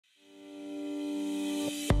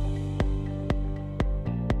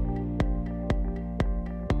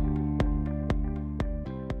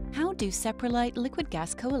do SepraLYTE liquid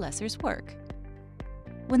gas coalescers work?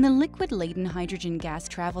 When the liquid-laden hydrogen gas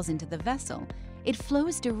travels into the vessel, it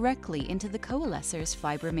flows directly into the coalescer's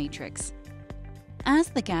fiber matrix. As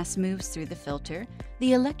the gas moves through the filter,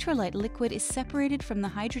 the electrolyte liquid is separated from the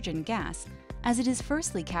hydrogen gas as it is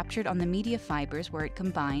firstly captured on the media fibers where it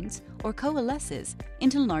combines or coalesces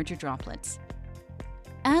into larger droplets.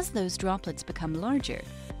 As those droplets become larger,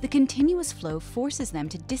 the continuous flow forces them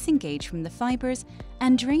to disengage from the fibers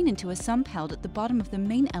and drain into a sump held at the bottom of the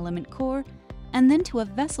main element core and then to a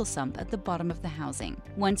vessel sump at the bottom of the housing.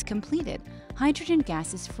 Once completed, hydrogen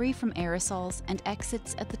gas is free from aerosols and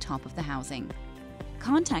exits at the top of the housing.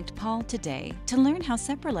 Contact Pall today to learn how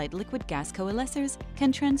SepraLYTE liquid gas coalescers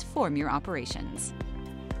can transform your operations.